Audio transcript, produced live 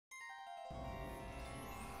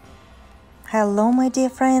Hello my dear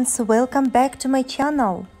friends, welcome back to my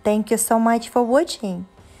channel. Thank you so much for watching.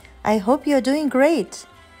 I hope you're doing great.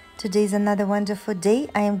 Today is another wonderful day.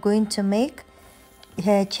 I am going to make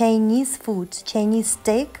Chinese food, Chinese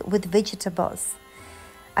steak with vegetables.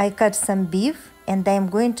 I cut some beef and I am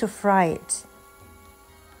going to fry it.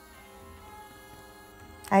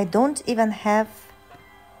 I don't even have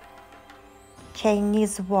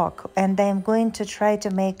Chinese wok and I am going to try to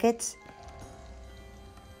make it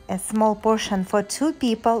a small portion for 2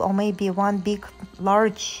 people, or maybe one big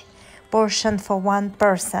large portion for 1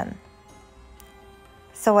 person.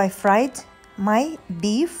 So I fried my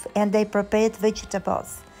beef and I prepared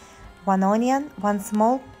vegetables. 1 onion, 1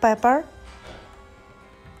 small pepper,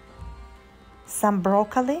 some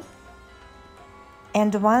broccoli,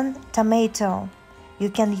 and 1 tomato. You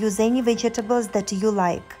can use any vegetables that you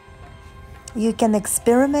like. You can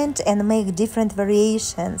experiment and make different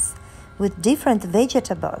variations with different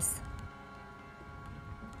vegetables.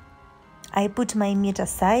 I put my meat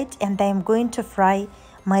aside and I am going to fry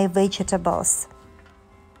my vegetables.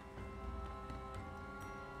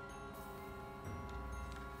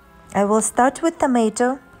 I will start with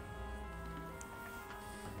tomato.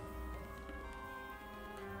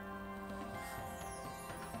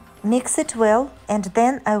 Mix it well, and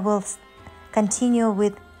then I will continue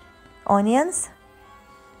with onions.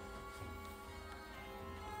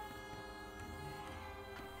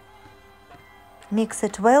 Mix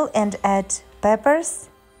it well and add peppers.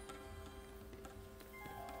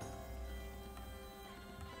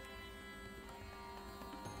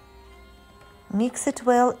 Mix it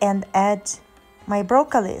well and add my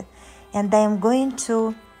broccoli. And I am going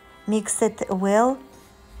to mix it well.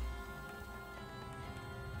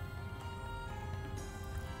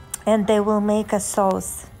 And they will make a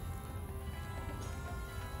sauce.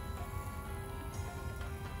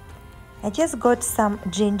 I just got some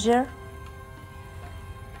ginger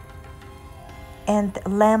and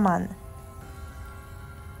lemon.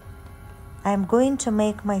 I'm going to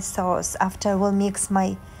make my sauce after I will mix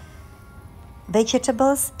my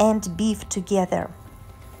vegetables and beef together.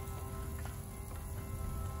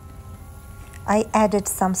 I added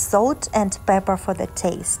some salt and pepper for the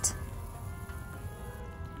taste.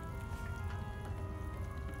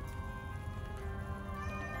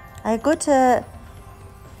 I got a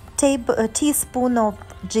teaspoon of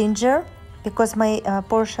ginger because my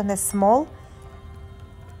portion is small.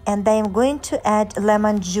 And I am going to add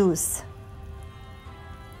lemon juice.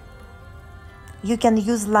 You can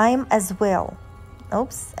use lime as well.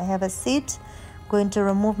 Oops, I have a seed. Going to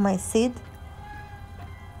remove my seed.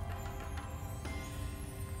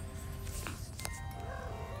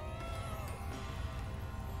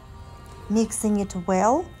 Mixing it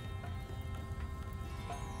well.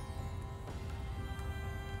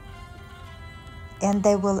 And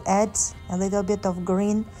I will add a little bit of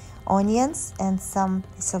green onions and some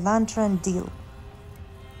cilantro and dill.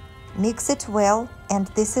 Mix it well, and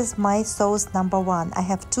this is my sauce number 1. I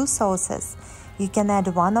have 2 sauces. You can add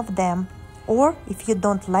one of them, or if you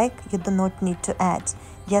don't like, you do not need to add.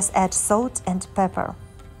 Just add salt and pepper.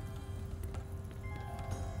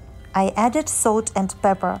 I added salt and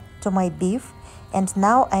pepper to my beef, and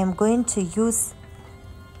now I am going to use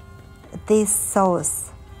this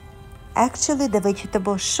sauce. Actually, the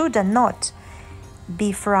vegetables should not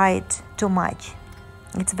be fried too much.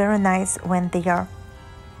 It's very nice when they are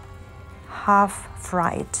half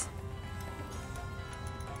fried.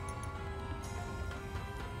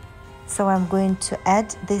 So I'm going to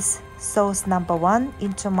add this sauce number 1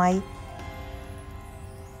 into my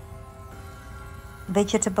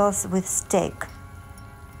vegetables with steak.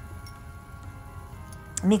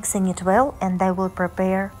 Mixing it well, and I will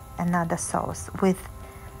prepare another sauce with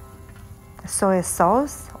soy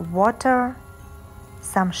sauce, water,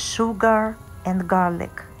 some sugar and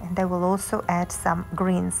garlic, and I will also add some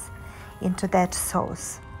greens into that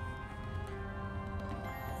sauce.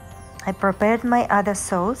 I prepared my other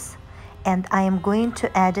sauce and I am going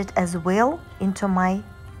to add it as well into my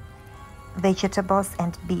vegetables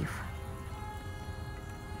and beef.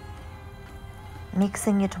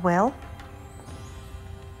 Mixing it well,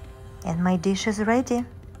 and my dish is ready.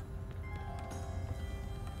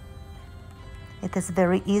 It is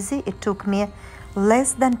very easy. It took me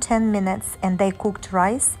less than 10 minutes, and I cooked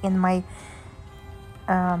rice in my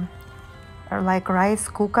rice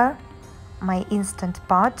cooker, my instant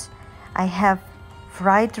pot. I have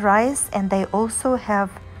fried rice and I also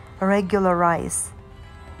have regular rice.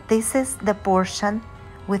 This is the portion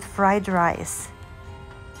with fried rice.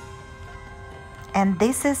 And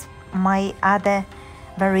this is my other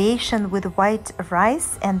variation with white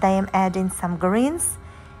rice, and I am adding some greens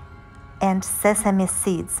and sesame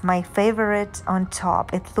seeds, my favorite, on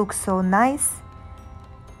top. It looks so nice,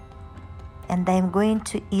 and I'm going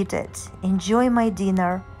to eat it. Enjoy my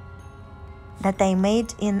dinner that I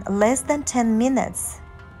made in less than 10 minutes.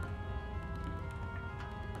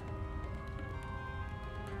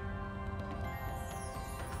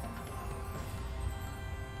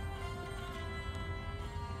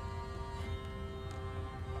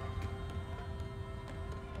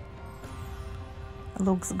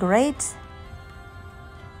 Looks great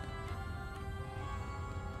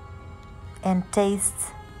and tastes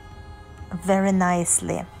very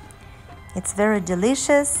nicely. It's very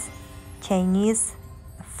delicious Chinese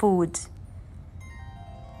food.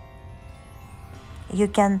 You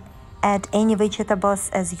can add any vegetables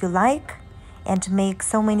as you like and make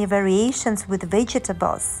so many variations with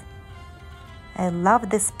vegetables. I love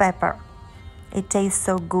this pepper. It tastes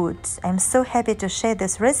so good. I'm so happy to share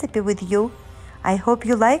this recipe with you. I hope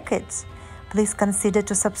you like it. Please consider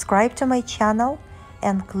to subscribe to my channel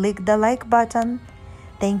and click the like button.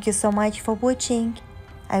 Thank you so much for watching.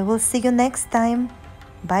 I will see you next time.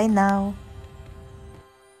 Bye now.